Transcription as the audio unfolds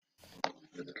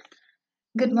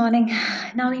Good morning.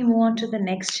 Now we move on to the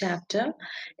next chapter.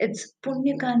 It's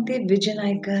Punyakante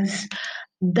Vijayanayaka's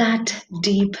That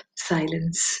Deep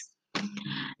Silence.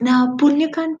 Now,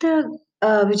 Punyakanta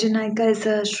Vijayanayaka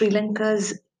is Sri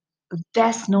Lanka's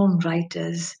best known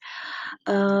writers.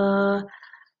 Uh,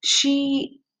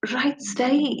 she writes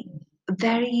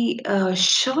very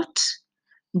short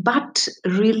but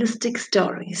realistic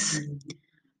stories.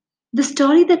 The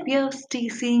story that we are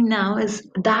seeing now is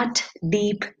That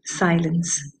Deep Silence.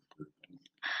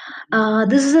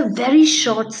 This is a very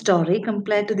short story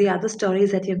compared to the other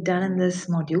stories that you've done in this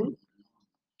module.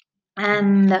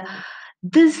 And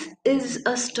this is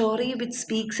a story which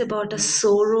speaks about a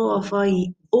sorrow of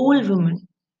a old woman.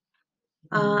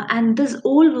 And this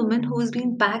old woman who is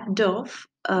being packed off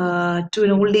to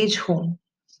an old age home.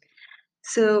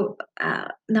 So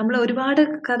നമ്മൾ ഒരുപാട്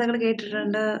കഥകൾ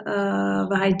കേട്ടിട്ടുണ്ട്,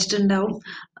 വായിച്ചിട്ടുണ്ടാവും.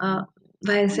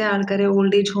 വയസ്സായ ആൾക്കാരെ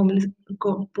old age ഹോമിൽ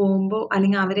പോകുമ്പോൾ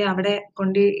അല്ലെങ്കിൽ അവരെ അവിടെ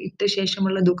കൊണ്ട് ഇട്ട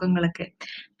ശേഷമുള്ള ദുഃഖങ്ങളൊക്കെ.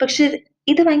 പക്ഷെ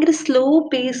ഇത് ഭയങ്കര സ്ലോ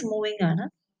പേസ് മൂവിങ് ആണ്.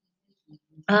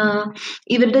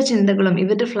 ഇവരുടെ ചിന്തകളും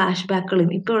ഇവരുടെ ഫ്ലാഷ് ബാക്കുകളും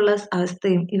ഇപ്പോൾ ഉള്ള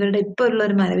അവസ്ഥയും ഇവരുടെ ഇപ്പോൾ ഉള്ള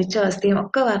ഒരു മരവിച്ച അവസ്ഥയും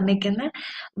ഒക്കെ വർണ്ണിക്കുന്ന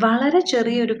വളരെ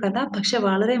ചെറിയൊരു കഥ, പക്ഷെ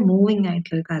വളരെ മൂവിങ്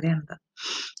ആയിട്ടുള്ള ഒരു കഥയാണിത്.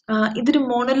 ഇതൊരു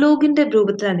മോണോലോഗിന്റെ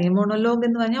രൂപത്തിലാണ്. മോണോലോഗ്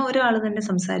എന്ന് പറഞ്ഞാൽ ഒരാൾ തന്നെ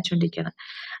സംസാരിച്ചുകൊണ്ടിരിക്കുകയാണ്.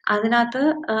 അതിനകത്ത്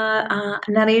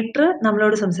നറേറ്റർ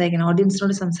നമ്മളോട് സംസാരിക്കണം,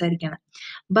 ഓഡിയൻസിനോട് സംസാരിക്കണം.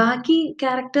 ബാക്കി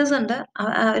ക്യാരക്ടേഴ്സ് ഉണ്ട്.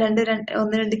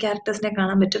 ഒന്ന് രണ്ട് ക്യാരക്ടേഴ്സിനെ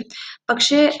കാണാൻ പറ്റും.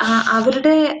 പക്ഷേ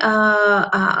അവരുടെ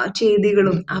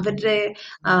ചെയ്തികളും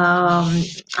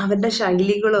അവരുടെ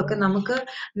ശൈലികളും ഒക്കെ നമുക്ക്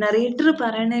നറേറ്റർ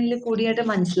പറയണതിൽ കൂടിയായിട്ട്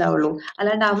മനസ്സിലാവുള്ളൂ.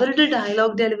 അല്ലാണ്ട് അവരുടെ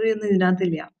ഡയലോഗ് ഡെലിവറി ഒന്നും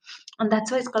ഇതിനകത്തില്ല.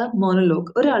 That's why it's called monologue.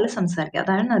 ഒരാൾ സംസാരിക്കുക,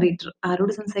 അതാണ് നറേറ്റർ.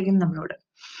 ആരോട് സംസാരിക്കുന്നത്? നമ്മളോട്.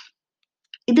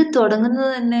 ഇത്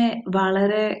തുടങ്ങുന്നത് തന്നെ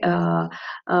വളരെ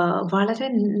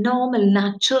നോർമൽ,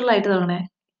 നാച്ചുറൽ ആയിട്ട് തുടങ്ങണേ.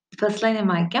 ഫസ്റ്റ് ലൈൻ ഞാൻ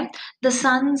വായിക്കാം. The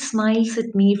sun smiles at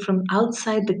me from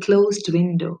outside the closed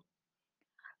window.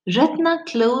 Ratna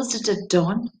closed it at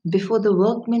dawn before the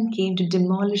workmen came to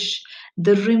demolish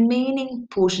the remaining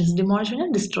portions. Demolish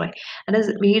means destroy. അതായത്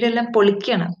വീടെല്ലാം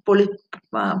പൊളിക്കുകയാണ്.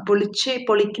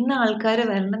 പൊളിക്കുന്ന ആൾക്കാർ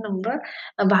വരുന്ന മുമ്പ്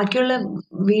ബാക്കിയുള്ള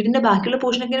വീടിന്റെ ബാക്കിയുള്ള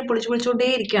പോർഷനൊക്കെ പൊളിച്ചുകൊണ്ടേ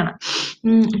ഇരിക്കുകയാണ്.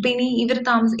 അപ്പൊ ഇനി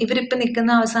ഇവരിപ്പോ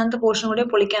നിൽക്കുന്ന അവസാനത്തെ പോർഷൻ കൂടെ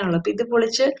പൊളിക്കാനുള്ളൂ. അപ്പൊ ഇത്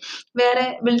പൊളിച്ച് വേറെ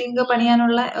ബിൽഡിംഗ്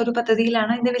പണിയാനുള്ള ഒരു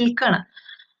പദ്ധതിയിലാണ്. ഇത് വിൽക്കാണ്.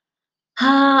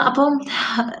 അപ്പം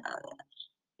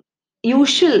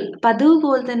യൂഷ്വൽ പതിവ്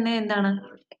പോലെ തന്നെ എന്താണ്,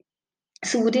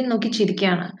 സൂര്യൻ നോക്കി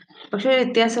ചിരിക്കുകയാണ്. പക്ഷെ ഒരു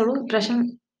വ്യത്യാസമുള്ളൂ, ഇപ്രാവശ്യം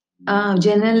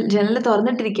ജനൽ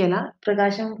തുറന്നിട്ടിരിക്കുകയല്ല,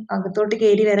 പ്രകാശം അകത്തോട്ട്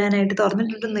കയറി വരാനായിട്ട്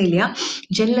തുറന്നിട്ടിട്ടൊന്നുമില്ല.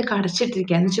 ജനലൊക്കെ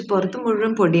അടച്ചിട്ടിരിക്കുക. എന്ന് വെച്ചാൽ പുറത്ത്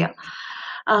മുഴുവൻ പൊടിയാ.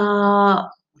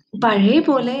 പഴയ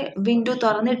പോലെ വിൻഡോ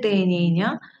തുറന്നിട്ട് കഴിഞ്ഞ്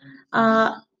കഴിഞ്ഞാൽ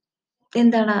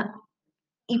എന്താണ്,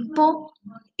 ഇപ്പോ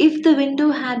if the window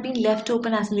had been left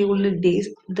open as in the olden days,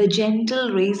 the gentle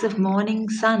rays of morning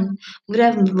sun would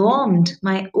have warmed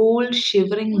my old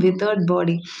shivering withered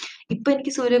body. ഇപ്പൊ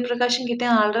എനിക്ക് സൂര്യപ്രകാശം കിട്ടിയ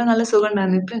വളരെ നല്ല സുഖം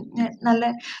ഉണ്ടായിരുന്നു. ഇപ്പൊ നല്ല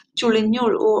ചുളിഞ്ഞു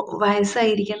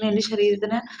വയസ്സായിരിക്കുന്ന എന്റെ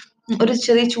ശരീരത്തിന് ഒരു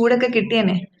ചെറിയ ചൂടൊക്കെ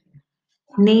കിട്ടിയേനെ.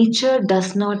 Nature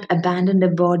does not abandon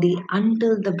the body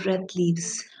until the breath leaves.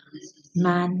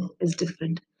 Man is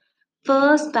different.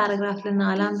 First പാരഗ്രാഫിലെ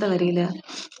 4ാമത്തെ വരിയില്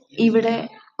ഇവിടെ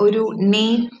ഒരു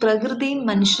പ്രകൃതിയും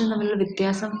മനുഷ്യനും തമ്മിലുള്ള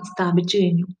വ്യത്യാസം സ്ഥാപിച്ചു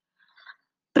കഴിഞ്ഞു.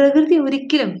 പ്രകൃതി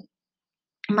ഒരിക്കലും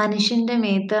മനുഷ്യന്റെ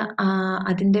മേത്ത്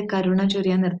അതിന്റെ കരുണ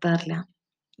ചൊരിയാൻ നിർത്താറില്ല.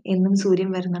 എന്നും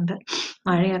സൂര്യൻ വരുന്നുണ്ട്,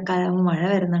 മഴക്കാലമാകുമ്പോൾ മഴ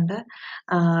വരുന്നുണ്ട്,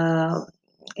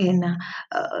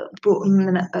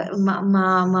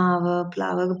 മാവ്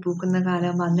പ്ലാവ് പൂക്കുന്ന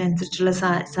കാലമാകുമ്പോൾ അതിനനുസരിച്ചുള്ള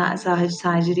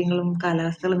സാഹചര്യങ്ങളും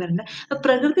കാലാവസ്ഥകളും വരുന്നുണ്ട്. അപ്പൊ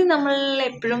പ്രകൃതി നമ്മളിൽ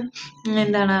എപ്പോഴും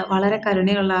എന്താണ്, വളരെ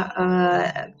കരുണയുള്ള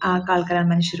ആൾക്കാരാണ്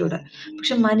മനുഷ്യരോട്.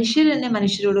 പക്ഷെ മനുഷ്യർ തന്നെ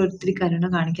മനുഷ്യരോട് ഒത്തിരി കരുണ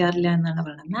കാണിക്കാറില്ല എന്നാണ്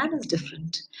പറയുന്നത്. Man is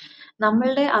different.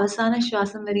 നമ്മളുടെ അവസാന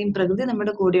ശ്വാസം വരെയും പ്രകൃതി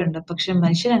നമ്മുടെ കൂടെയുണ്ട്, പക്ഷെ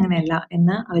മനുഷ്യർ അങ്ങനെയല്ല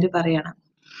എന്ന് അവര് പറയണം.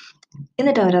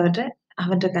 എന്നിട്ട്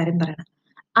അവരുടെ കാര്യം പറയണം.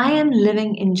 I am living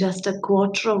in just a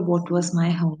quarter of what was my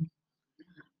home.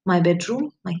 My bedroom,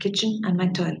 my kitchen and my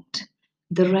toilet.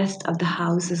 The rest of the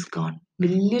house is gone.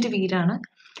 വലിയൊരു വീടാണ്.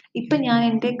 ഇപ്പൊ ഞാൻ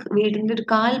എൻ്റെ വീടിന്റെ ഒരു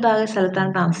 1/4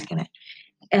 സ്ഥലത്താണ് താമസിക്കണേ.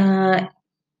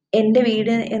 എൻ്റെ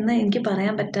വീട് എന്ന് എനിക്ക്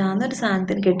പറയാൻ പറ്റാവുന്ന ഒരു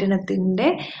കെട്ടിടത്തിന്റെ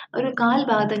ഒരു 1/4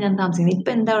 ഭാഗത്ത് ഞാൻ താമസിക്കുന്നത്.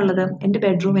 ഇപ്പൊ എന്താ ഉള്ളത്? എൻ്റെ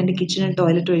ബെഡ്റൂം, എൻ്റെ കിച്ചൺ,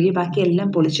 ടോയ്ലറ്റ് ഒഴികെ ബാക്കി എല്ലാം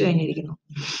പൊളിച്ചു കഴിഞ്ഞിരിക്കുന്നു.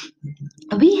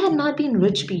 We had not been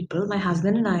rich people, my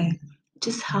husband and I,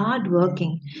 just hard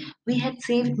working. We had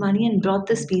saved money and bought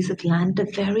this piece of land at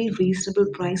a very reasonable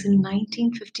price in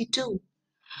 1952.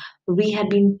 We had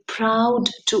been proud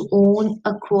to own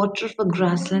a quarter of a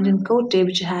grassland in Kotte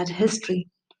which had history.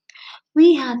 We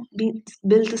had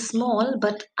built a small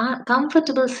but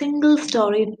comfortable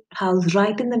single-storied house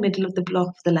right in the middle of the block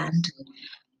of the land.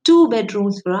 two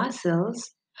bedrooms for ourselves,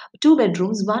 two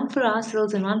bedrooms, one for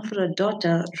ourselves and one for our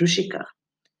daughter, Rushika.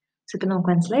 So ഇപ്പം നമുക്ക്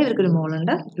മനസ്സിലായി ഇവർക്കൊരു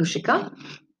മോളുണ്ട് രുഷിക.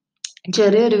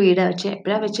 ചെറിയൊരു വീടാ വെച്ചത്.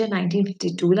 എപ്പോഴാ വെച്ചത്?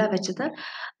 1952 വെച്ചത്.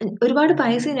 ഒരുപാട്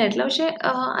പൈസയൊന്നും ആയിട്ടില്ല. പക്ഷെ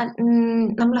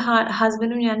നമ്മൾ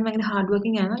ഹസ്ബൻഡും ഞാനും ഭയങ്കര ഹാർഡ്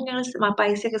വർക്കിംഗ് ആണ്. ഞങ്ങൾ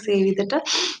പൈസയൊക്കെ സേവ് ചെയ്തിട്ട്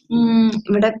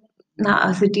ഇവിടെ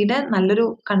സിറ്റിയുടെ നല്ലൊരു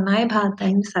കണ്ണായ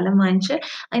ഭാഗത്തായി സ്ഥലം വാങ്ങിച്ച്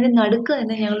അതിന്റെ നടുക്ക്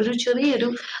തന്നെ ഞങ്ങളൊരു ചെറിയൊരു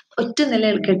ഒറ്റ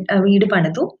നില വീട്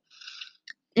പണിതു.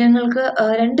 ഞങ്ങൾക്ക്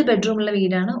 2 ബെഡ്റൂമുള്ള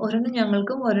വീടാണ്. ഒരെണ്ണം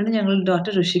ഞങ്ങൾക്കും ഒരെണ്ണം ഞങ്ങളുടെ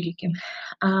ഡോട്ടർ ഋഷികയ്ക്കും.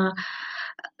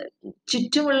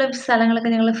 ചുറ്റുമുള്ള സ്ഥലങ്ങളൊക്കെ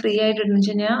ഞങ്ങൾ ഫ്രീ ആയിട്ട് ഇട്ടെന്ന്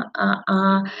വെച്ച് കഴിഞ്ഞാ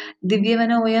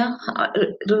ദിവ്യവനോയ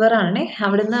റിവറാണേ.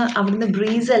 അവിടുന്ന്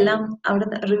ബ്രീസ് എല്ലാം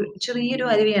അവിടുന്ന് ചെറിയൊരു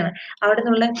അരുവിയാണ്.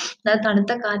 അവിടുന്നുള്ള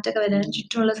തണുത്ത കാറ്റൊക്കെ വരാൻ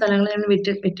ചുറ്റുമുള്ള സ്ഥലങ്ങൾ ഞങ്ങൾ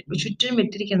ചുറ്റിനും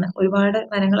വിട്ടിരിക്കുന്ന ഒരുപാട്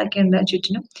മരങ്ങളൊക്കെ ഉണ്ട്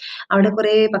ചുറ്റിനും. അവിടെ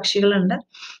കുറേ പക്ഷികളുണ്ട്.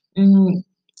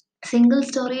 സിംഗിൾ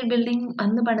സ്റ്റോറി ബിൽഡിംഗ്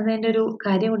അന്ന് പണിതതിന്റെ ഒരു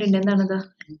കാര്യം കൂടി ഉണ്ട്. എന്താണത്?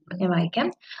 ഞാൻ വായിക്കാം.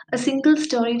 A single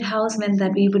storied house meant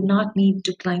that we would not need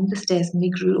to climb the stairs when we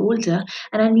grew older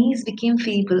and our knees became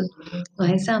feeble.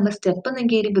 വയസ്സാകുമ്പോൾ സ്റ്റെപ്പ് ഒന്നും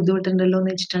കയറി ബുദ്ധിമുട്ടുണ്ടല്ലോ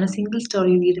എന്ന് വെച്ചിട്ടാണ് സിംഗിൾ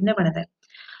സ്റ്റോറി വീടിന്റെ പണിത്.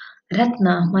 Ratna,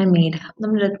 my maid.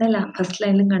 നമ്മൾ രത്ന ഫസ്റ്റ്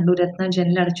ലൈനിലും കണ്ടു രത്ന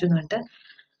ജനലടച്ചു എന്ന് പറഞ്ഞിട്ട്.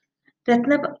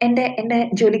 രത്ന എന്റെ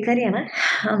ജോലിക്കാരിയാണ്.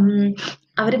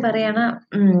 അവര് പറയാണ്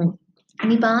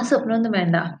ഇനിയിപ്പോ ആ സ്വപ്നമൊന്നും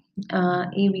വേണ്ട.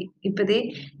 ഇപ്പതേ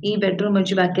ഈ ബെഡ്റൂം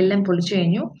വെച്ച് ബാക്കിയെല്ലാം പൊളിച്ചു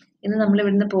കഴിഞ്ഞു. ഇന്ന് നമ്മൾ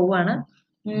ഇവിടുന്ന് പോവാണ്.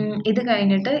 ഇത്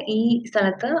കഴിഞ്ഞിട്ട് ഈ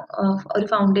സ്ഥലത്ത് ഒരു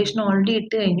ഫൗണ്ടേഷൻ ഓൾറെഡി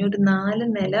ഇട്ട് കഴിഞ്ഞു. ഒരു 4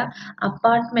 നില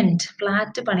അപ്പാർട്ട്മെന്റ്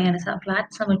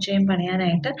ഫ്ലാറ്റ് സമുച്ചയം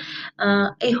പണിയാനായിട്ട്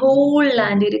ഈ ഹോൾ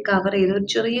ലാൻഡ് ഏരിയ കവർ ചെയ്ത് ഒരു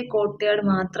ചെറിയ കോർട്ട്യാർഡ്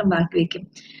മാത്രം ബാക്കി വെക്കും.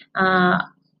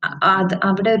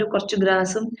 അവിടെ ഒരു കുറച്ച്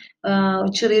ഗ്രാസും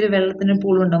ചെറിയൊരു വെള്ളത്തിന്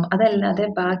പൂളും ഉണ്ടാവും. അതല്ലാതെ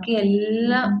ബാക്കി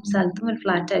എല്ലാ സ്ഥലത്തും ഒരു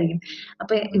ഫ്ലാറ്റ് ആയിരിക്കും.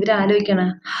 അപ്പൊ ഇവര് ആലോചിക്കാണ്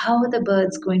how the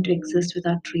birds going to exist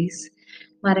without trees.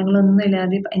 മരങ്ങളൊന്നും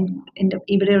ഇല്ലാതെ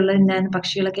ഇവിടെയുള്ള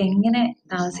പക്ഷികളൊക്കെ എങ്ങനെ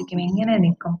താമസിക്കും, എങ്ങനെ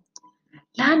നിൽക്കും?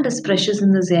 Land is precious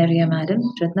in this area, madam,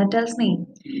 Ratna tells me.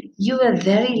 You were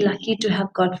very lucky to have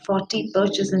got 40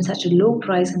 birches in such a low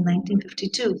price in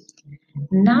 1952.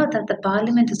 Now that the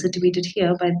parliament is situated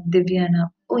here by Divyana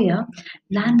Oya,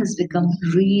 land has become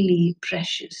really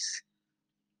precious.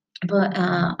 അപ്പോൾ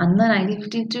അന്ന്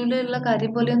 1952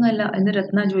 കാര്യം പോലെയൊന്നുമല്ല എന്ന്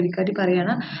രത്ന ജോലിക്കാരി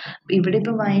പറയാണ്. ഇവിടെ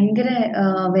ഇപ്പൊ ഭയങ്കര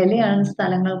വിലയാണ്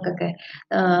സ്ഥലങ്ങൾക്കൊക്കെ.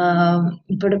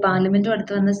 ഇപ്പൊ ഇവിടെ പാർലമെന്റും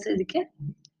അടുത്ത് വന്ന സ്ഥിതിക്ക്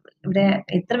ഇവിടെ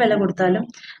എത്ര വില കൊടുത്താലും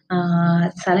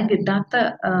സ്ഥലം കിട്ടാത്ത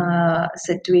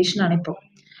സിറ്റുവേഷൻ ആണ് ഇപ്പോൾ.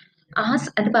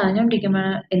 അത്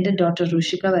പറഞ്ഞുകൊണ്ടിരിക്കുമ്പോഴാണ് എൻ്റെ ഡോട്ടർ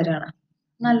ഋഷിക വരാണ്.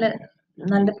 നല്ല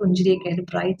നല്ല പുഞ്ചിരിയൊക്കെ ആയിട്ട്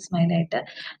ബ്രൈറ്റ് സ്മൈലായിട്ട്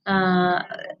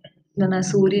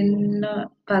സൂര്യന്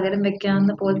പകരം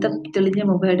വെക്കാവുന്ന പോലത്തെ തെളിഞ്ഞ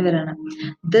മുഖമായിട്ട് വരാണ്.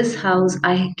 This house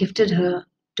I gifted her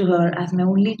to her as my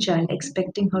only child,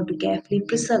 expecting her to carefully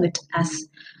preserve it as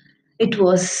it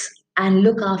was and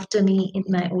look after me in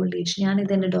my old age. ഞാൻ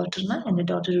ഇത് എൻ്റെ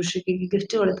ഡോട്ടർ ഋഷിക്ക്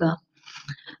ഗിഫ്റ്റ് കൊടുക്കുക.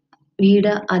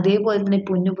 വീട് അതേപോലെ തന്നെ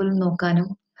പൊന്നുപോലും നോക്കാനും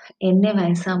എന്നെ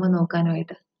വയസ്സാകുമ്പോൾ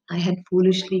നോക്കാനുമായിട്ട്. I had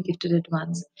foolishly gifted it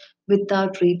once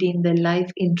without retaining the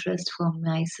life interest for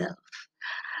myself.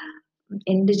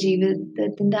 എൻ്റെ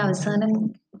ജീവിതത്തിന്റെ അവസാനം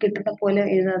കിട്ടുന്ന പോലെ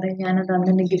എഴുതാതെ ഞാനത്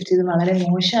അന്നെ ഗിഫ്റ്റ് ചെയ്ത് വളരെ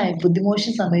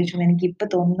ബുദ്ധിമോശം സംഭവിച്ചു. എനിക്ക് ഇപ്പൊ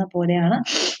തോന്നുന്ന പോലെയാണ്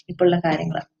ഇപ്പോഴുള്ള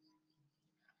കാര്യങ്ങൾ.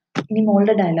 ഇനി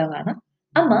മോളുടെ ഡയലോഗാണ്.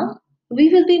 അമ്മ, we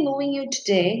will be moving you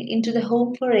today into the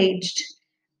home for aged.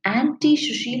 Auntie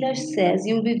Shushila says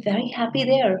you'll be very happy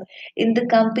there in the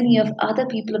company of other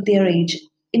people of their age.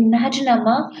 Imagine,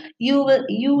 Amma,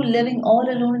 you living all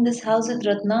alone in this house with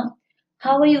Ratna.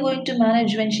 How are you going to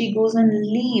manage when she goes on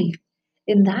leave?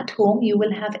 In that home, you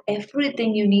will have everything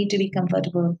you need to be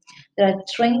comfortable. There are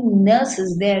trained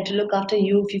nurses there to look after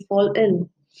you if you fall ill.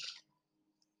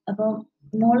 അപ്പം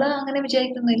മോള് അങ്ങനെ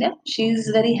വിചാരിക്കുന്നില്ല. She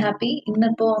is very happy.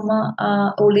 ഇന്നിപ്പോ അമ്മ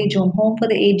old age home for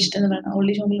the aged എന്ന് പറയുന്ന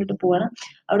old age ഹോമിലോട്ട് പോവാണ്.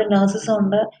 അവിടെ നഴ്സസ്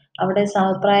ഉണ്ട്, അവിടെ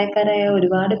സമപ്രായക്കാരായ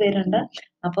ഒരുപാട് പേരുണ്ട്.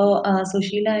 അപ്പോൾ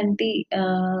സുശീല ആന്റി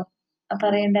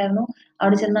പറയണ്ടായിരുന്നു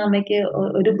അവിടെ ചെന്ന അമ്മയ്ക്ക്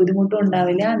ഒരു ബുദ്ധിമുട്ടും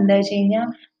ഉണ്ടാവില്ല. എന്താ വെച്ച് കഴിഞ്ഞാൽ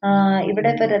ഇവിടെ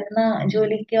ഇപ്പൊ രത്ന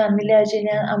ജോലിക്ക് വന്നില്ല വെച്ച്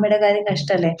കഴിഞ്ഞാൽ അമ്മയുടെ കാര്യം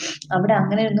കഷ്ടല്ലേ. അവിടെ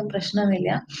അങ്ങനെയൊന്നും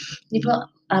പ്രശ്നമൊന്നുമില്ല. ഇപ്പൊ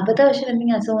അബദ്ധവശാൽ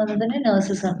എന്തെങ്കിലും അസുഖം വന്നാൽ തന്നെ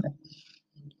നഴ്സസ് ഉണ്ട്.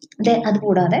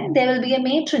 അതുകൂടാതെ there will be a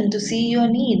matron to see your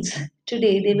needs.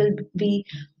 Today they will be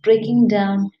breaking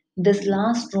down this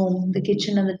last room, the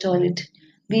kitchen and the toilet.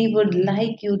 We would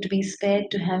like you to be spared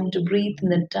to having to breathe in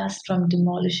the dust from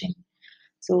demolishing.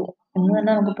 So ഇന്ന്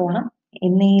തന്നെ നമുക്ക് പോകണം.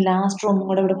 ഇന്ന് ഈ last റൂമും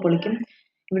കൂടെ ഇവിടെ പൊളിക്കും.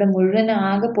 ഇവിടെ മുഴുവൻ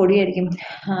ആകെ പൊടിയായിരിക്കും.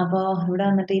 അപ്പോൾ ഇവിടെ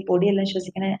വന്നിട്ട് ഈ പൊടിയെല്ലാം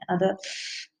ശ്വസിക്കണേ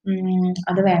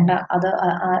അത് വേണ്ട. അത്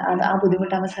ആ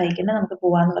ബുദ്ധിമുട്ടാകുമ്പോൾ സഹിക്കണ്ട, നമുക്ക്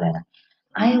പോവാന്ന് പറയണം.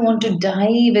 I want to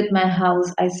die with my house,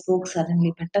 I spoke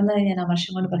suddenly. പെട്ടെന്ന് ഞാൻ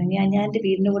അമർഷം കൊണ്ട് പറഞ്ഞു, ഞാൻ എൻ്റെ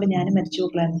വീടിൻ്റെ കൂടെ ഞാനും മരിച്ചു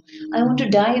പോകളായിരുന്നു. I want to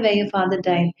die where your father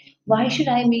died. Why should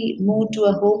I be moved to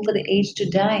a home for the aged to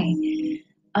die?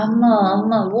 Amma,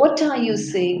 what are you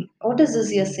saying? What is this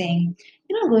you're saying?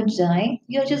 You're not going to die.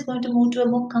 You're just going to move to a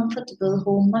more comfortable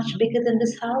home, much bigger than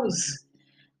this house.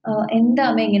 എന്താ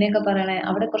അമ്മേ ഇങ്ങനെയൊക്കെ പറയണേ?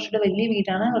 അവിടെ കുറച്ചുകൂടെ വലിയ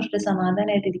വീടാണ്. കുറച്ചുകൂടെ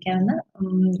സമാധാനമായിട്ട് ഇരിക്കാമെന്ന്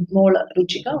മോള്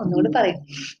രുചിക ഒന്നുകൂടി പറയും.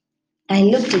 I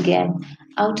looked again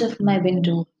out of my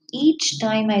window. Each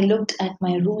time I looked at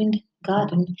my ruined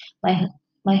garden, my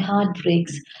my heart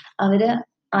breaks. അവര്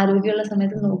ആരോഗ്യമുള്ള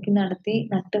സമയത്ത് നോക്കി നടത്തി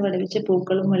നട്ട് വളവിച്ച്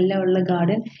പൂക്കളും എല്ലാം ഉള്ള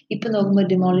ഗാർഡൻ ഇപ്പൊ നോക്കുമ്പോൾ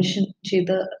ഡിമോളിഷൻ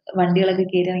ചെയ്ത് വണ്ടികളൊക്കെ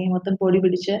കയറി ഇറങ്ങി മൊത്തം പൊടി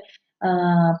പിടിച്ച്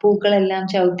പൂക്കളെല്ലാം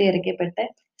ചവിട്ടി ഇറക്കപ്പെട്ട്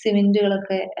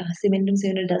സിമെന്റുകളൊക്കെ സിമെന്റും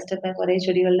ഡസ്റ്റൊക്കെ കുറെ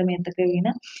ചെടികളുടെ മേത്തൊക്കെ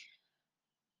വീണ്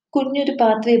കുഞ്ഞൊരു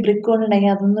പാത്വേ ബ്രിക്ക്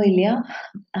കൊണ്ടുണ്ടെങ്കിൽ അതൊന്നും ഇല്ല.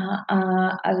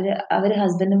 അവര്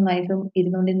ഹസ്ബൻഡും വൈഫും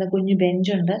ഇരുന്നോണ്ടിരുന്ന കുഞ്ഞു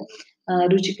ബെഞ്ചുണ്ട്.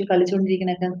 രുചിക്ക്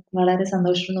കളിച്ചോണ്ടിരിക്കണൊക്കെ വളരെ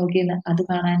സന്തോഷത്തോടെ നോക്കിയിരുന്ന് അത്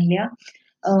കാണാനില്ല.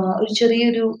 ഒരു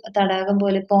ചെറിയൊരു തടാകം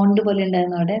പോലെ പോണ്ട് പോലെ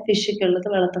ഉണ്ടായിരുന്നു അവിടെ. ഫിഷൊക്കെ ഉള്ളത്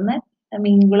വളർത്തുന്ന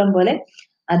മീൻകുളം പോലെ.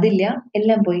 അതില്ല.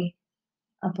 എല്ലാം പോയി.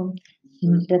 അപ്പം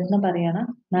രത്ന പറയാണ്,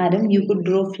 "madam, you could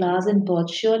grow flowers in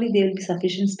pots. Surely there will be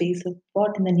sufficient space for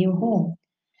pot in the new home."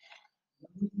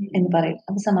 എന്ന് പറയും.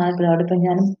 അപ്പൊ സമാധാനപ്പെടും. അവിടെ ഇപ്പൊ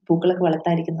ഞാനും പൂക്കളൊക്കെ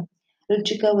വളർത്താനിരിക്കുന്നു.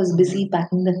 Ruchika was busy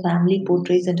packing the family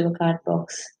portraits into a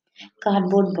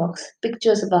cardboard box.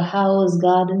 Pictures of our house,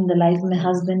 garden, the life of my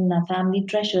husband, and our family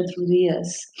treasure through the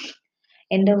years.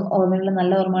 എന്റെ ഓർമ്മയുള്ള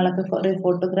നല്ല ഓർമ്മകളൊക്കെ കുറെ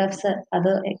ഫോട്ടോഗ്രാഫ്സ്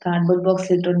അത് കാർഡ്ബോർഡ്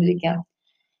ബോക്സിൽ ഇട്ടുകൊണ്ടിരിക്കാം.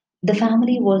 The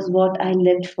family was what I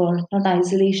lived for, not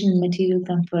isolation and material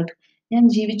comfort. ഞാൻ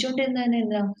ജീവിച്ചുകൊണ്ടിരുന്നത് തന്നെ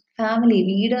എന്താ family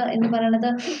വീട് എന്ന് പറയണത്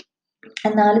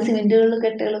 4 സിമെന്റുകൾ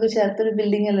കെട്ടുകളൊക്കെ ചേർത്തൊരു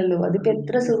ബിൽഡിംഗ് അല്ലല്ലോ. അതിപ്പോ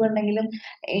എത്ര സുഖമുണ്ടെങ്കിലും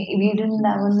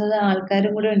വീടുണ്ടാവുന്നത്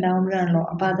ആൾക്കാരും കൂടെ ഉണ്ടാവുമ്പോഴാണല്ലോ.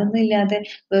 അപ്പൊ അതൊന്നും ഇല്ലാതെ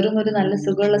വെറും ഒരു നല്ല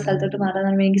സുഖമുള്ള സ്ഥലത്തോട്ട് മാറാന്ന്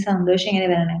പറയുമ്പോ എനിക്ക് സന്തോഷം എങ്ങനെ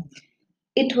വരണേ?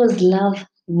 It was love,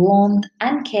 warmth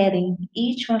and caring,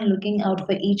 each one looking out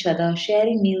for each other,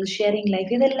 sharing meals, sharing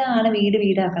life. ഇതെല്ലാമാണ് വീട്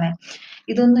വീടാക്കണേ.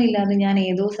 ഇതൊന്നും ഇല്ലാതെ ഞാൻ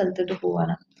ഏതോ സ്ഥലത്തോട്ട്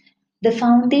പോവാണ്. The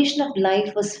foundation of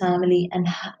life was family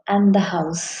and the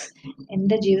house.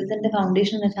 എന്റെ ജീവിതത്തിന്റെ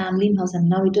ഫൗണ്ടേഷൻ ഫാമിലിയും house and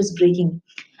now it was breaking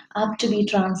up to be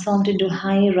transformed into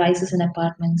high rises and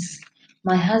apartments.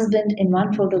 My husband in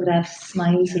one photograph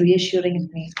smiles reassuring at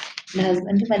me. എൻ്റെ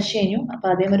husband മരിച്ചു കഴിഞ്ഞു. അപ്പൊ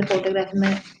അദ്ദേഹം ഒരു ഫോട്ടോഗ്രാഫിൽ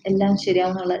നിന്ന് എല്ലാം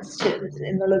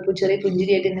എന്നുള്ള ഒരു ചെറിയ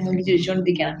പുഞ്ചിരിയായിട്ട് എന്നെ മുന്നിൽ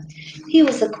ചിരിച്ചുകൊണ്ടിരിക്കുകയാണ്. He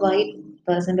was a quiet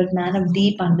person but man of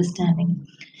deep understanding.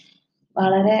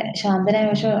 വളരെ ശാന്തനായ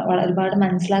പക്ഷെ ഒരുപാട്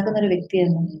മനസ്സിലാക്കുന്ന ഒരു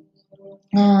വ്യക്തിയായിരുന്നു.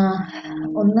 ആഹ്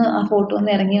ഒന്ന് ആ ഫോട്ടോ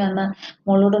ഒന്ന് ഇറങ്ങി വന്ന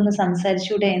മോളോടൊന്ന്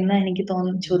സംസാരിച്ചൂടെ എന്ന് എനിക്ക്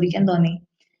ചോദിക്കാൻ തോന്നി.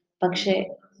 പക്ഷേ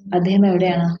അദ്ദേഹം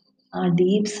എവിടെയാണ്? ആ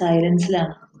ഡീപ്പ്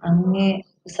സൈലൻസിലാണ്. അങ്ങേ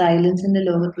സൈലൻസിന്റെ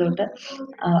ലോകത്തിലോട്ട്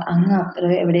അങ്ങ്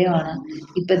അപ്പുറം എവിടെയോ ആണ്.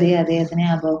 ഇപ്പൊ ദേ അദ്ദേഹത്തിനെ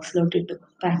ആ ബോക്സിലോട്ട് ഇട്ടു.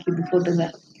 പാക്ക് ചെയ്ത്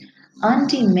photograph.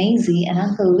 Auntie Maisie and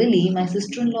Uncle Willie, my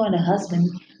sister-in-law and her husband,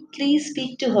 please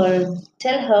speak to her.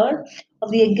 Tell her of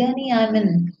the agony I'm in,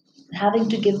 having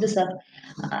to give this up.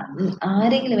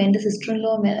 ആരെങ്കിലും എൻ്റെ സിസ്റ്റർ ഇൻ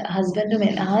ലോ ഹസ്ബൻഡും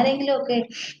ആരെങ്കിലും ഒക്കെ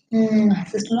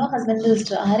sister in law husband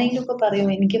sister ആരെങ്കിലും ഒക്കെ പറയൂ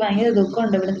എനിക്ക് ഭയങ്കര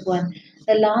ദുഃഖമുണ്ട് ഇവിടുന്ന് പോകാൻ.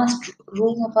 The last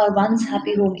room of our once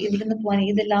happy home ഇവിടുന്ന് പോകാൻ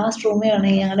ഇത് ലാസ്റ്റ് റൂമേ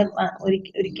ആണ് ഞങ്ങളുടെ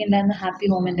ഒരിക്കൽ ഉണ്ടായിരുന്ന ഹാപ്പി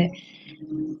ഹോമിന്റെ.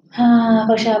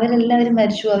 പക്ഷെ അവരെല്ലാവരും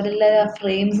മരിച്ചു. അവരെല്ലാവരും ആ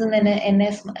ഫ്രെയിംസിൽ നിന്ന് എന്നെ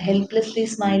ഹെൽപ്ലെസ്ലി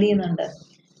സ്മൈൽ ചെയ്യുന്നുണ്ട്.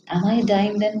 Am I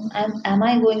dying then? Am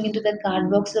I going into the card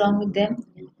box along with them?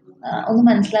 ഒന്നും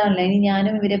മനസ്സിലാവണില്ല. ഇനി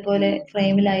ഞാനും ഇവരെ പോലെ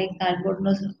ഫ്രെയിമിലായി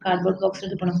കാർഡ്ബോർഡ്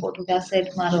ബോക്സിൽ പോണം ഫോട്ടോഗ്രാഫ്സ്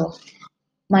ആയിട്ട് മാറുമോ?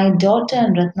 My daughter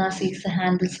and Ratna seized the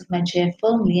handles of my chair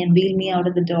firmly and wheeled me out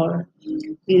of the door.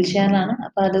 Wheel ചെയറിലാണ്.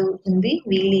 അപ്പൊ അത് ഉന്തി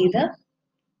വീൽ ചെയ്ത്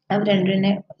അവർ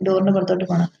രണ്ടുപേരെ ഡോറിന്റെ പുറത്തോട്ട്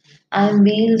പോണം. I am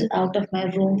wheeled out of my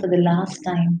room for the last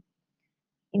time.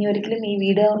 ഇനി ഒരിക്കലും ഈ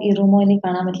വീടോ ഈ റൂമോ ഇനി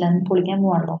കാണാൻ പറ്റില്ല. പൊളിക്കാൻ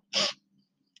പോവാണല്ലോ.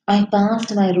 I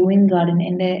passed my ruined garden.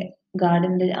 എന്റെ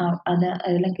ഗാർഡന്റെ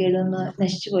അതെല്ലാം കേടൊന്ന്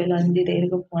നശിച്ചു പോയല്ലോ. അതിന്റെ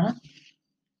ഇടയിലൊക്കെ പോവാണ്.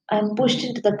 I'm pushed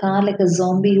into the car like a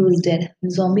zombie who is dead.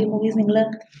 Zombie movies നിങ്ങൾ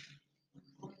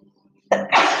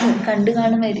കണ്ടു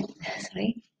കാണുമായിരിക്കും.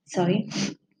 സോറി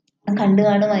കണ്ടു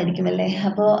കാണുമായിരിക്കും അല്ലേ?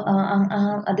 അപ്പോ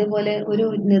അതേപോലെ ഒരു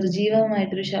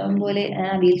നിർജീവമായിട്ടൊരു ശവം പോലെ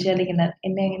വീൽ ചെയറിലേക്ക്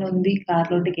എന്നെ ഇങ്ങനെ ഉന്തി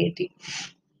കാറിലോട്ട് കയറ്റി.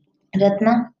 രത്ന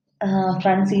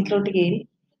ഫ്രണ്ട് സീറ്റിലോട്ട് കയറി.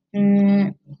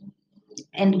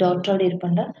 എൻ്റെ ഡോക്ടർ അവിടെ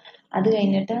ഇരിപ്പുണ്ട്. അത്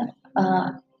കഴിഞ്ഞിട്ട്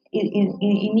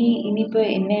ഇനിയിപ്പോ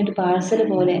എന്നെ ഒരു പാഴ്സൽ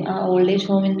പോലെ ആ ഓൾഡ് ഏജ്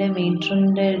ഹോമിന്റെ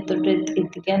മേട്രന്റെ അടുത്തോട്ട്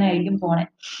എത്തിക്കാനായിരിക്കും പോണേ.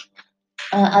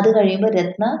 അത് കഴിയുമ്പോൾ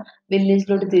രത്ന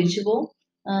വില്ലേജിലോട്ട് തിരിച്ചു പോകും.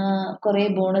 കുറെ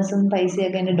ബോണസും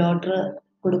പൈസയൊക്കെ എൻ്റെ ഡോക്ടർ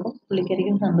കൊടുക്കും.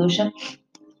 പുള്ളിക്കാരിക്കും സന്തോഷം.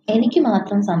 എനിക്ക്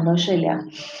മാത്രം സന്തോഷമില്ല.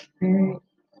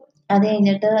 അത്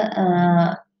കഴിഞ്ഞിട്ട്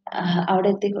അവിടെ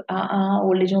എത്തി ആ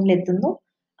ഓൾഡ് ഏജ് ഹോമിൽ എത്തുന്നു.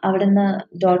 അവിടുന്ന്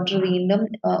ഡോക്ടർ വീണ്ടും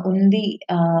ഉന്തി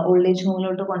ഓൾഡ് ഏജ്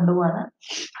ഹോമിലോട്ട് കൊണ്ടുപോവാണ്.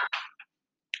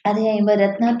 അത് കഴിയുമ്പോ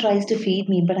രത്ന tries to feed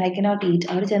me but I cannot eat.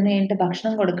 അവിടെ ചെന്ന് കഴിഞ്ഞിട്ട്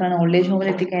ഭക്ഷണം കൊടുക്കാണ്. ഓൾഡ് ഏജ് ഹോമിൽ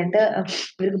എത്തിക്കഴിഞ്ഞിട്ട്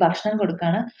ഇവർക്ക് ഭക്ഷണം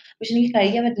കൊടുക്കാണ്. പക്ഷെ എനിക്ക്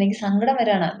കഴിക്കാൻ പറ്റില്ല. എനിക്ക് സങ്കടം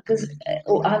വരാണ്. ബിക്കോസ്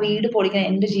ആ വീട് പൊളിക്കണം.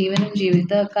 എന്റെ ജീവനും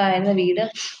ജീവിതമൊക്കെ ആയിരുന്ന വീട്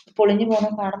പൊളിഞ്ഞു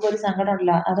പോകുന്നത് കാണുമ്പോൾ ഒരു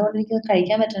സങ്കടമുണ്ടല്ലോ. അതുകൊണ്ട് എനിക്ക്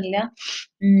കഴിക്കാൻ പറ്റണില്ല.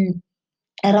 ഉം.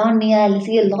 Around me, I'll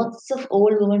see lots of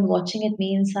old women watching at me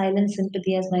in silent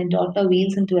sympathy as my daughter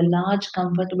wheels into a large,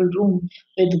 comfortable room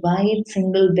with wide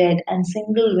single bed and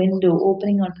single window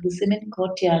opening onto the cement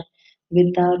courtyard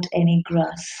without any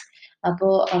grass. അപ്പോ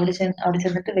അവിടെ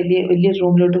ചെന്നിട്ട് വലിയൊരു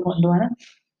റൂമിലോട്ട് കൊണ്ടുപോവാണ്.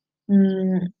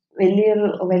 ഉം,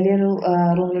 വലിയൊരു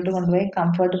റൂമിലോട്ട് കൊണ്ടുപോയി.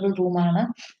 Comfortable റൂമാണ്.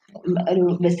 ഒരു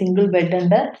സിംഗിൾ ബെഡ്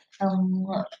ഉണ്ട്. ഉം,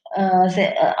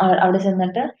 അവിടെ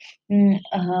ചെന്നിട്ട്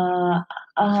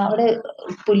അവിടെ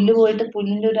പോയിട്ട്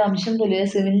പുല്ലിന്റെ ഒരു അംശം പോലും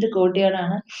സിമെന്റ്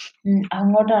കോട്ടിയാടാണ്.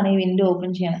 അങ്ങോട്ടാണ് ഈ വിൻഡോ ഓപ്പൺ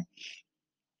ചെയ്യണത്.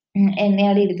 എന്നെ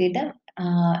അവിടെ ഇരുത്തിയിട്ട്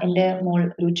എൻ്റെ മോൾ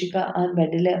രുചിക ആ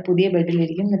പുതിയ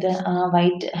ബെഡിലിരിക്കും.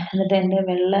 എന്നിട്ട് എൻ്റെ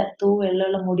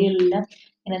വെള്ളമുള്ള മുടിയെല്ലാം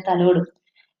ഇങ്ങനെ തലോടും.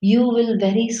 "You will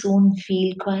very soon feel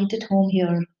quite at home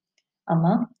here, അമ്മ.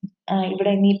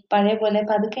 ഇവിടെ ഇനി പഴയ പോലെ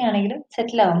പതുക്കെയാണെങ്കിലും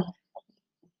സെറ്റിൽ ആവും.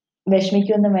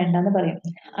 വിഷമിക്കൊന്നും വേണ്ടാന്ന്" പറയും.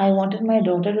 I wanted my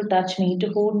daughter to touch me, to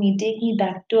hold me, take me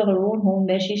back to her own home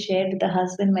where she shared with her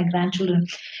husband, my grandchildren.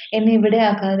 എന്നെ ഇവിടെ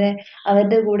ആക്കാതെ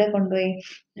അവരുടെ കൂടെ കൊണ്ടുപോയി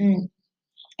ഉം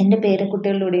എന്റെ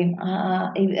പേരക്കുട്ടികളുടെയും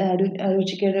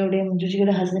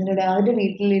രുചികയുടെ ഹസ്ബൻഡിന്റെയും അവരുടെ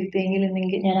വീട്ടിലിരുത്തിയെങ്കിൽ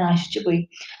എന്നെങ്കിൽ ഞാൻ ആശിച്ചു പോയി.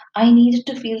 I needed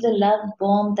to feel the love,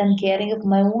 warmth and caring of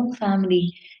my own family.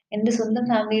 എന്റെ സ്വന്തം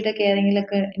ഫാമിലിയുടെ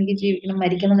കെയറിങ്ങിലൊക്കെ എനിക്ക് ജീവിക്കണം,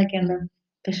 മരിക്കണം എന്നൊക്കെയുണ്ട്.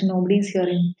 പക്ഷെ nobody is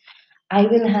hearing. I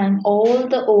will hang all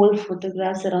the old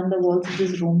photographs around the walls of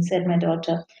this room, said my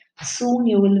daughter. Soon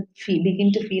you will begin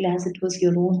to feel as it was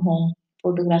your own home.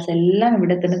 Photographs എല്ലാം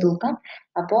ഇവിടെ തന്നെ തൂക്കാം.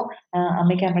 അപ്പോ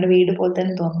അമ്മയ്ക്ക് അമ്മയുടെ വീട് പോലെ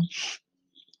തന്നെ തോന്നും.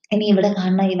 ഇനി ഇവിടെ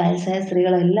കാണുന്ന ഈ വയസ്സായ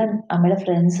സ്ത്രീകളെല്ലാം അമ്മയുടെ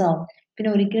ഫ്രണ്ട്സ് ആവും. പിന്നെ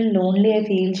ഒരിക്കലും ലോൺലി ആയി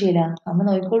ഫീൽ ചെയ്യില്ല. അമ്മ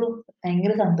നോക്കിക്കോളൂ,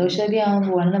 ഭയങ്കര സന്തോഷവതിയാവാൻ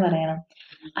പോവാണെന്ന് പറയണം.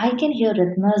 I can hear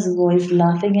Ratna's voice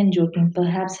laughing and joking,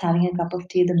 perhaps having a cup of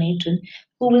tea, the matron,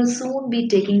 who will soon be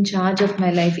taking charge of my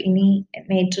life. ഇനി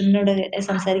matronനോട്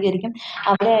സംസാരിക്കുമായിരിക്കും.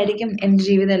 അവളായിരിക്കും എൻ്റെ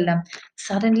ജീവിതമെല്ലാം.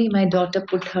 Suddenly my daughter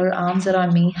put her arms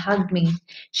around me, hugged me.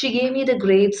 She gave me the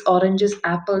grapes, oranges,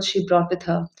 apples she brought with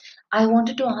her. I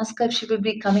wanted to ask her if she would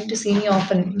be coming to see me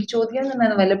often. എനിക്ക്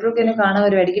ചോദിക്കണമെന്നുണ്ടായിരുന്നു, വല്ലപ്പോഴൊക്കെ എന്നെ കാണാൻ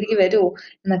വരുമോ, ഇടയ്ക്കിടയ്ക്ക് വരുമോ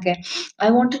എന്നൊക്കെ.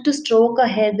 I wanted to stroke her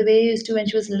hair the way I used to when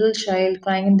she was a little child,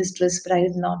 crying in distress, but I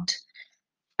did not.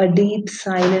 A deep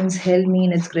silence held me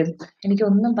in its grip.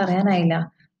 എനിക്കൊന്നും പറയാനായില്ല.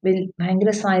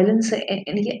 ഭയങ്കര silence.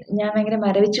 ഞാൻ ഭയങ്കര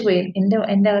മരവിച്ചു പോയി.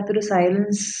 എൻ്റെ അകത്തൊരു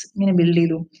silence ഇങ്ങനെ build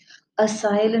ചെയ്തു. A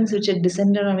silence which had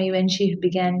descended on me when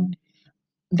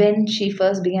she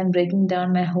first began breaking down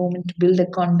my home to build a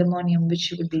condominium which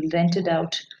would be rented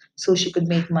out so she could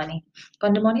make money.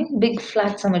 Condominium, big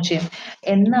flat സമുച്ചയം.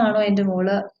 എന്നാണോ എൻ്റെ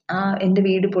മോള് എൻ്റെ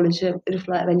വീട് പൊളിച്ച് ഒരു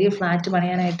വലിയ flat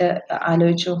പണിയാനായിട്ട്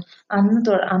ആലോചിച്ചു,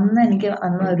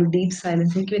 അന്ന് ഒരു ഡീപ്പ്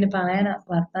സൈലൻസ്. എനിക്ക് പിന്നെ പറയാൻ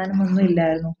വർത്താനമൊന്നും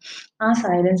ഇല്ലായിരുന്നു. ആ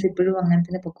സൈലൻസ് ഇപ്പോഴും അങ്ങനെ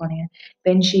തന്നെ പൊക്കോണേ.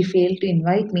 When she failed to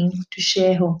invite me to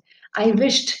share home, I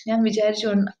wished, ഞാൻ വിചാരിച്ചു,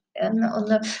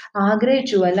 ഒന്ന്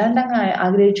ആഗ്രഹിച്ചു, അല്ലാണ്ടങ്ങ്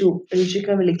ആഗ്രഹിച്ചു,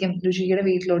 രുചികയുടെ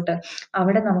വീട്ടിലോട്ട്,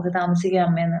 അവിടെ നമുക്ക് താമസിക്കാം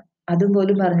അമ്മേന്ന്. അതും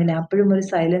പോലും പറഞ്ഞില്ല. അപ്പോഴും ഒരു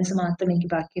സൈലൻസ് മാത്രമേ എനിക്ക്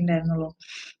ബാക്കിയുണ്ടായിരുന്നുള്ളൂ.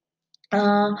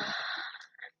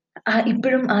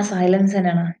 ഇപ്പോഴും ആ സൈലൻസ്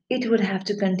തന്നെയാണ്. It would have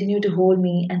to continue to hold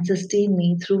me and sustain me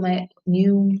through my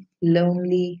new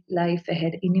lonely life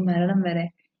ahead. ഇനി മരണം വരെ,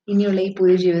 ഇനിയുള്ള ഈ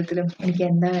പുതിയ ജീവിതത്തിലും എനിക്ക്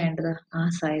എന്താ വേണ്ടത്? ആ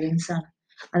സൈലൻസ് ആണ്.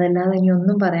 അതല്ലാതെ ഇനി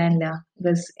ഒന്നും പറയാനില്ല.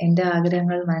 ബസ് എൻ്റെ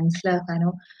ആഗ്രഹങ്ങൾ മനസ്സിലാക്കാനോ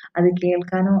അത്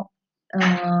കേൾക്കാനോ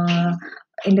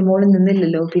എൻ്റെ മോളിൽ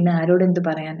നിന്നില്ലല്ലോ, പിന്നെ ആരോട് എന്ത്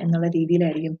പറയാൻ എന്നുള്ള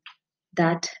രീതിയിലായിരിക്കും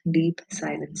that deep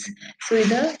silence. സോ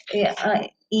ഇത്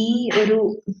ഈ ഒരു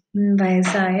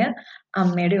വയസ്സായ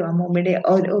അമ്മയുടെയോ അമ്മൂമ്മയുടെയോ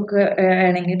ഒക്കെ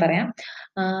ആണെങ്കിൽ പറയാം,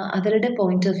 അവരുടെ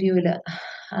പോയിന്റ് ഓഫ് വ്യൂവില്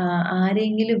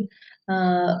ആരെങ്കിലും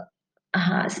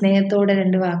സ്നേഹത്തോടെ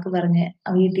 2 വാക്ക് പറഞ്ഞ്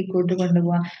വീട്ടിൽ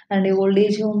കൊണ്ടുപോവാ, അല്ലെങ്കിൽ ഓൾഡ്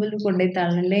ഏജ് ഹോമിൽ കൊണ്ടുപോയി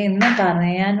തള്ളല്ലേ എന്ന്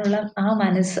പറയാനുള്ള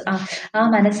ആ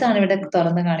മനസ്സാണ് ഇവിടെ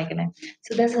തുറന്ന് കാണിക്കണേ. So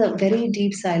that's a very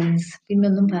deep silence.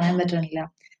 പിന്നൊന്നും പറയാൻ പറ്റണില്ല.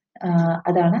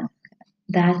 അതാണ്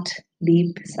ദാറ്റ്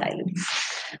ഡീപ്പ് സൈലൻസ്.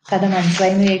 കഥ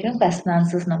മനസ്സിലായെന്ന് കേൾക്കും. ക്വസ്റ്റ്യൻ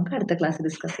ആൻസേഴ്സ് നമുക്ക് അടുത്ത ക്ലാസ്സിൽ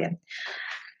ഡിസ്കസ് ചെയ്യാം.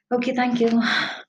 Okay, thank U.